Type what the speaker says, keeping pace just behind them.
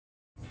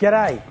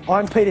G'day,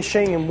 I'm Peter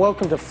Sheahan and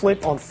welcome to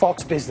Flip on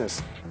Fox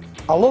Business.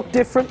 I look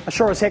different, I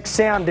sure as heck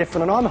sound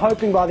different, and I'm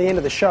hoping by the end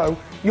of the show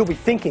you'll be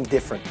thinking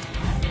different.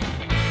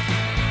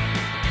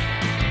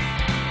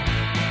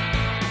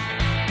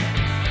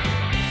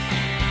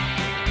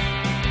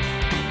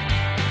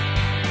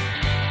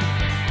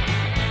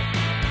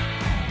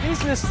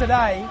 Business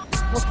today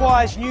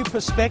requires new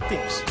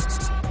perspectives.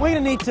 We're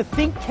going to need to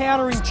think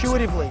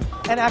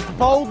counterintuitively and act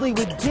boldly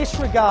with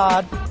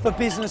disregard for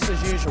business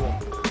as usual.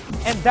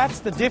 And that's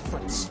the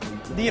difference.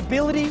 The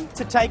ability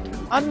to take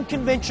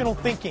unconventional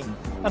thinking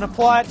and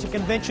apply it to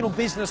conventional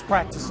business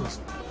practices.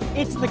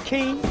 It's the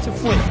key to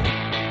Flip.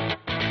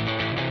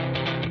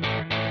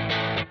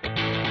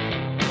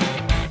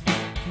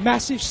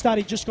 Massive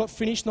study just got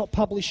finished, not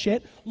published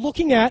yet,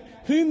 looking at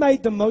who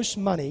made the most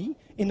money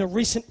in the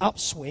recent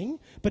upswing,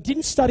 but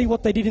didn't study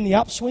what they did in the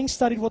upswing,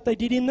 studied what they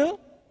did in the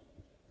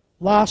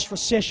last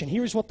recession.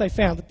 Here is what they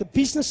found, that the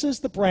businesses,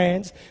 the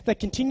brands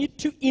that continued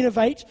to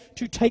innovate,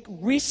 to take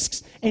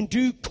risks and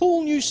do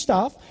cool new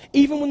stuff,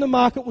 even when the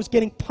market was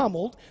getting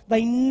pummeled,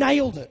 they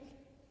nailed it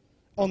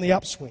on the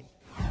upswing.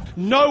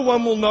 No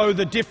one will know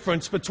the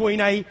difference between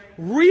a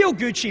real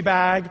Gucci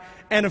bag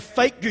and a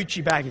fake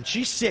Gucci bag. And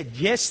she said,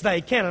 yes,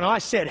 they can. And I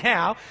said,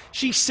 how?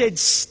 She said,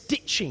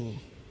 stitching.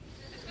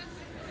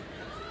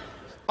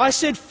 I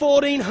said,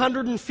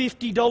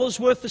 $1,450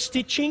 worth of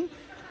stitching.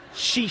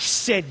 She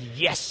said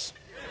yes.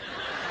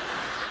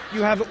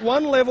 You have at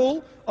one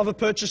level of a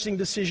purchasing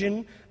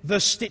decision, the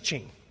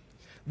stitching.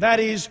 That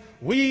is,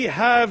 we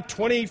have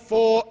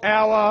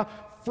 24-hour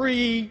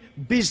free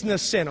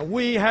business center.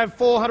 We have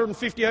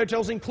 450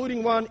 hotels,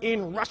 including one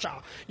in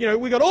Russia. You know,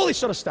 we got all this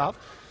sort of stuff.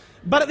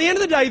 But at the end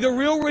of the day, the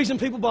real reason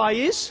people buy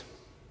is,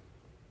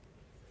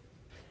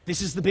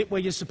 this is the bit where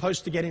you're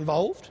supposed to get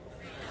involved.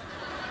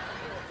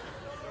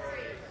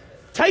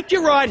 Take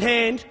your right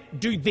hand,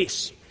 do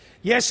this.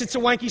 Yes, it's a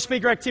wanky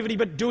speaker activity,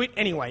 but do it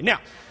anyway. Now,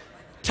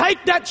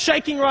 take that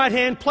shaking right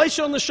hand, place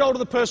it on the shoulder of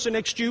the person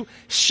next to you,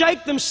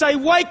 shake them, say,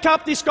 wake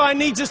up, this guy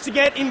needs us to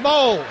get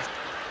involved.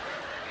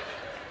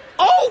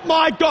 Oh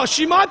my gosh,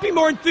 you might be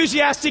more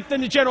enthusiastic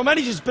than the general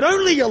managers, but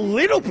only a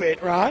little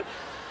bit, right?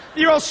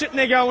 You're all sitting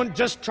there going,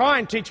 just try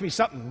and teach me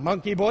something,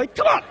 monkey boy,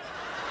 come on.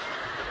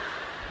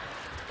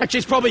 Actually,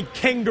 it's probably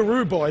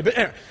kangaroo boy, but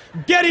anyway,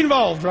 get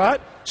involved,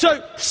 right?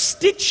 So,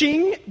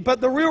 stitching, but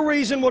the real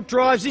reason what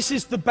drives this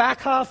is the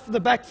back half,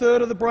 the back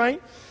third of the brain,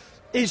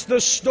 is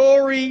the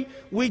story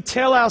we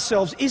tell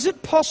ourselves. Is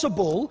it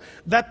possible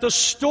that the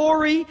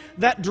story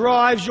that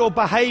drives your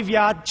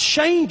behaviour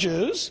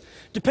changes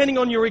depending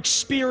on your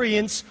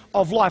experience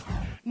of life?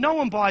 No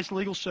one buys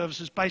legal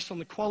services based on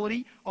the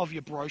quality of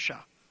your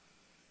brochure.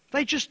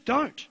 They just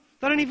don't.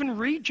 They don't even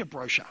read your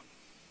brochure.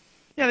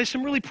 Yeah, there's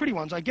some really pretty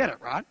ones, I get it,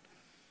 right?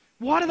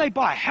 Why do they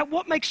buy?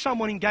 What makes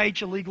someone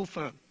engage a legal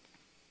firm?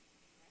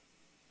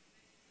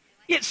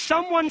 Yet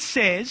someone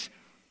says,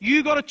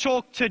 you got to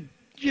talk to,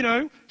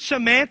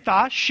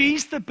 Samantha,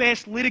 she's the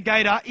best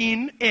litigator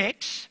in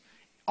X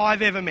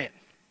I've ever met.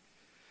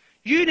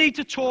 You need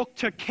to talk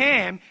to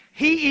Cam,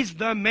 he is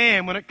the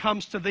man when it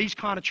comes to these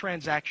kind of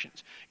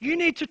transactions. You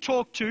need to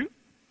talk to,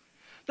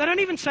 they don't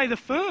even say the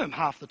firm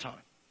half the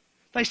time.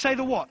 They say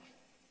the what?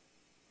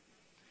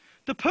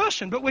 The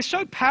person, but we're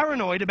so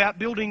paranoid about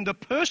building the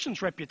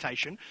person's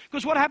reputation,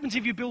 because what happens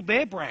if you build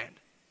their brand?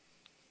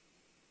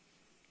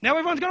 Now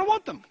everyone's going to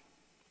want them.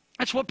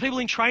 That's what people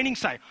in training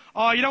say.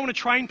 Oh, you don't want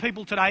to train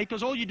people today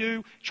because all you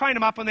do, train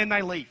them up and then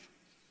they leave.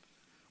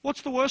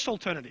 What's the worst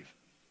alternative?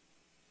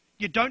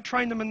 You don't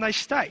train them and they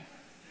stay.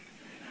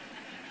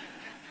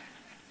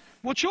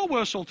 What's your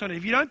worst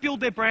alternative? You don't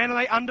build their brand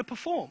and they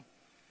underperform.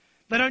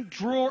 They don't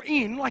draw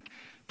in. Like,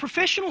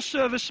 professional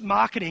service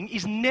marketing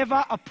is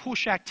never a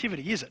push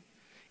activity, is it?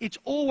 It's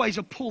always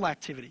a pull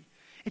activity.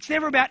 It's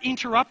never about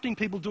interrupting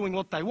people doing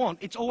what they want.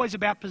 It's always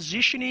about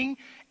positioning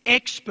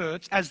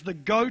experts as the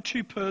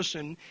go-to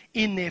person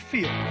in their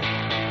field.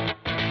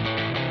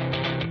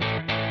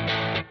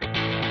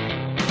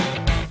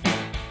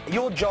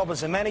 Your job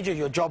as a manager,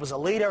 your job as a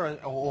leader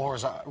or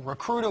as a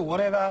recruiter,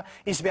 whatever,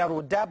 is to be able to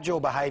adapt your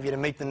behaviour to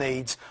meet the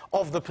needs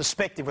of the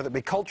perspective, whether it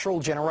be cultural,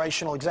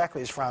 generational,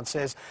 exactly as Fran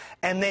says,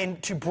 and then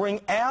to bring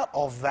out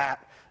of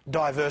that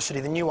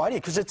diversity, the new idea,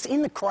 because it's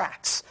in the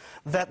cracks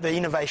that the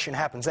innovation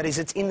happens. That is,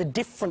 it's in the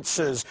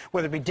differences,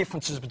 whether it be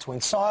differences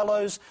between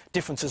silos,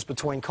 differences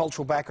between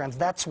cultural backgrounds.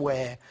 That's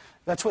where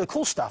the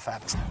cool stuff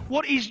happens.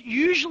 What is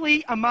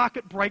usually a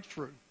market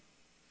breakthrough,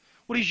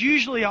 what is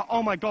usually a,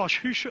 oh my gosh,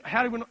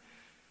 how do we not,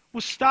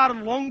 was started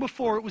long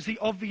before it was the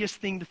obvious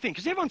thing to think.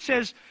 Because everyone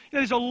says,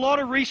 there's a lot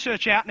of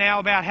research out now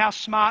about how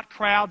smart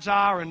crowds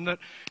are and that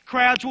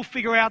crowds will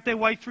figure out their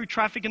way through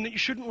traffic and that you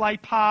shouldn't lay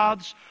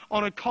paths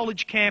on a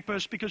college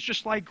campus because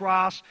just lay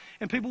grass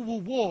and people will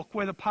walk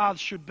where the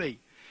paths should be.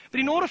 But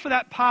in order for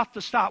that path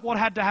to start, what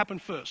had to happen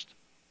first?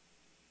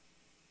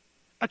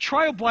 A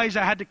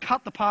trailblazer had to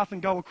cut the path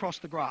and go across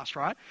the grass,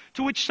 right?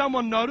 To which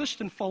someone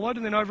noticed and followed,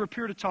 and then over a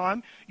period of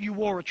time, you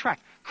wore a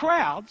track.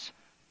 Crowds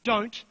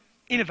don't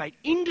innovate.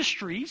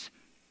 Industries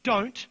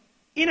don't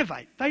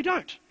innovate. They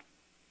don't.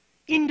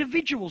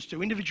 individuals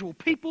do. Individual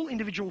people,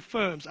 individual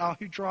firms are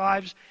who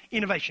drives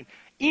innovation.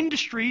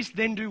 Industries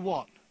then do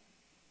what?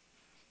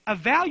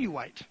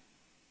 Evaluate.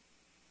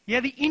 Yeah,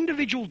 the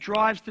individual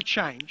drives the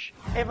change.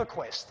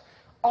 EverQuest,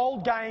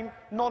 old game,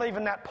 not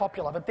even that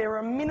popular, but there are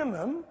a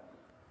minimum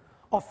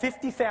of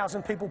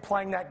 50,000 people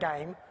playing that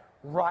game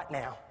right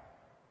now.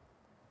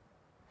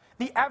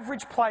 The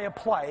average player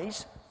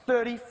plays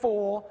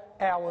 34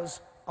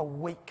 hours a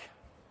week.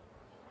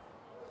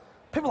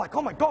 People are like,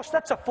 oh my gosh,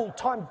 that's a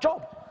full-time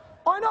job.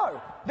 I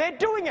know, they're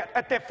doing it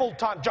at their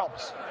full-time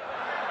jobs.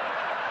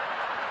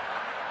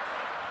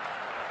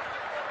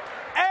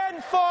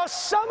 And for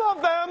some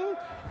of them,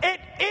 it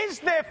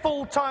is their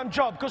full-time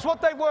job, because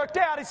what they worked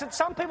out is that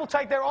some people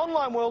take their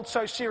online world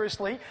so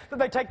seriously that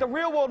they take the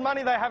real-world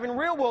money they have in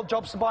real-world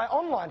jobs to buy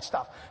online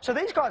stuff. So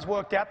these guys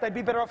worked out they'd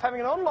be better off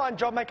having an online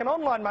job, making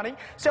online money,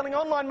 selling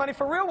online money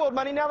for real-world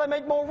money. Now they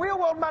make more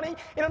real-world money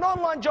in an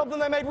online job than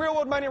they made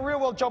real-world money in a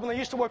real-world job, and they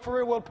used to work for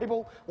real-world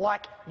people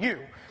like you.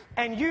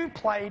 And you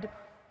played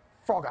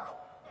Frogger.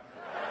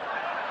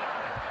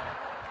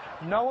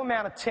 No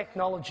amount of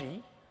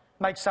technology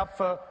makes up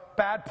for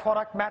bad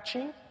product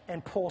matching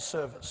and poor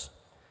service.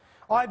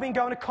 I've been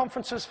going to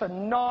conferences for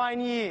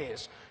 9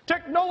 years.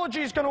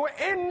 Technology is going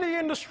to end the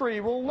industry.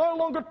 We'll no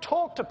longer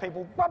talk to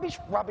people. Rubbish,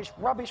 rubbish,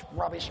 rubbish,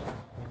 rubbish,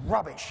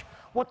 rubbish.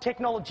 What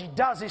technology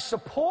does is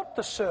support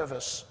the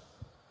service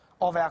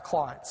of our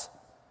clients.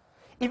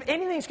 If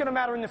anything's going to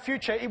matter in the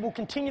future, it will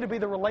continue to be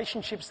the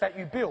relationships that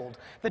you build.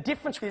 The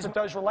difference is that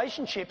those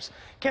relationships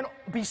can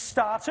be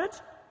started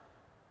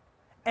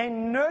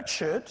and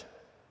nurtured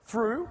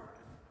through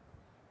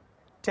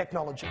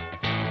technology.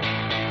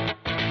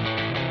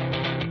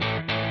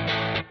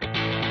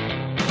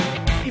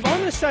 If I'm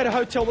going to stay at a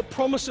hotel that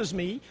promises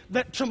me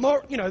that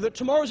tomorrow, that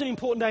tomorrow's an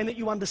important day and that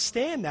you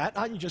understand that,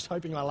 aren't you just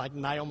hoping I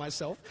nail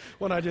myself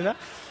when I do that?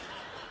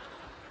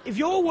 If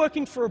you're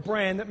working for a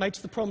brand that makes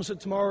the promise that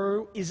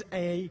tomorrow is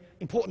an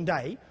important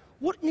day,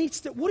 what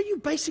are you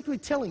basically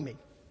telling me?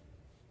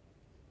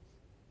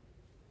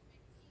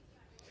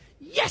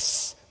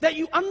 Yes, that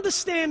you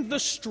understand the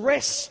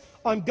stress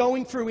I'm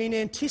going through in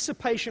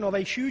anticipation of a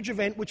huge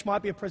event, which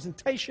might be a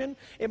presentation,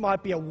 it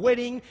might be a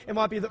wedding, it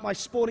might be that my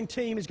sporting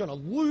team is going to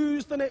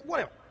lose the net,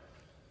 whatever.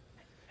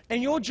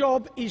 And your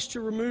job is to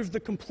remove the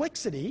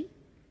complexity,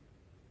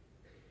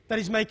 that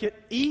is, make it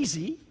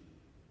easy,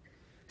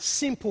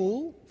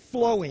 simple,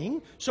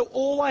 flowing, so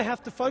all I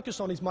have to focus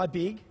on is my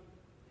big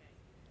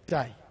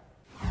day.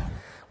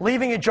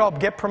 Leaving a job,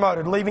 get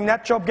promoted. Leaving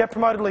that job, get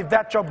promoted. Leave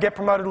that job, get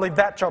promoted. Leave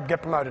that job,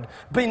 get promoted.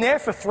 Been there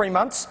for 3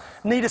 months,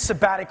 need a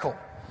sabbatical.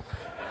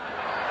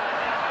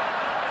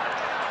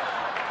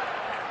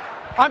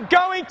 I'm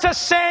going to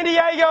San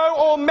Diego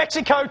or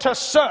Mexico to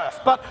surf,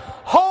 but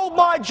hold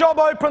my job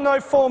open though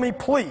for me,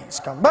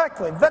 please. Come back,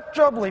 leave that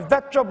job, leave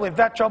that job, leave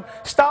that job,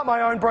 start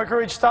my own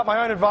brokerage, start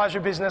my own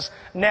advisory business.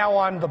 Now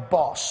I'm the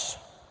boss.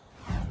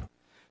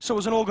 So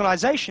as an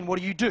organisation, what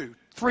do?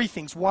 3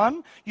 things.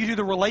 1, you do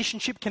the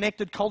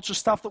relationship-connected culture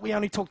stuff that we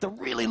only talked a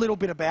really little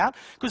bit about,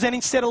 because then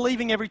instead of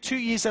leaving every 2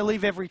 years, they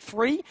leave every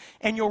 3,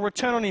 and your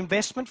return on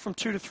investment from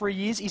 2 to 3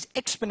 years is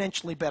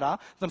exponentially better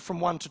than from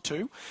 1 to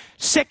 2.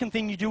 Second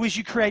thing you do is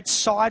you create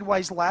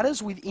sideways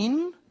ladders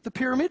within the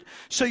pyramid,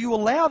 so you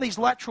allow these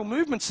lateral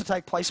movements to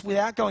take place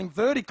without going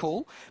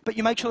vertical, but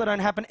you make sure they don't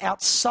happen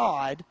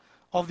outside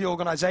of the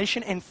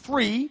organisation. And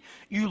 3,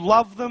 you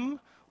love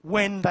them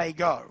when they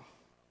go.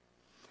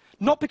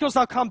 Not because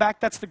they'll come back,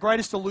 that's the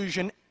greatest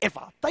illusion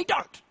ever. They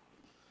don't.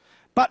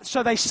 But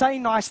so they say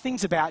nice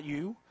things about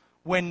you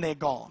when they're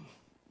gone.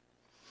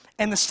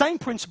 And the same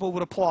principle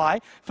would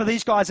apply for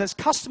these guys as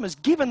customers,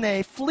 given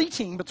they're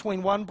fleeting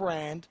between one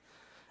brand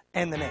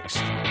and the next.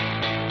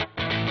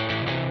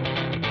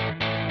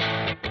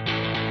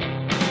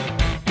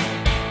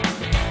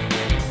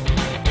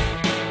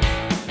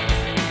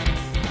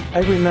 I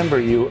remember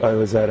I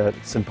was at a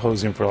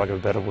symposium, for lack of a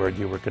better word,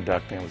 you were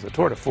conducting. It was a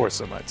tour de force,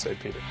 I might say,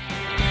 Peter.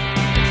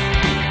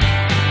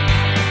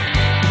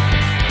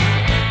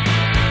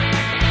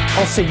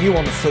 I'll see you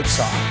on the flip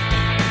side.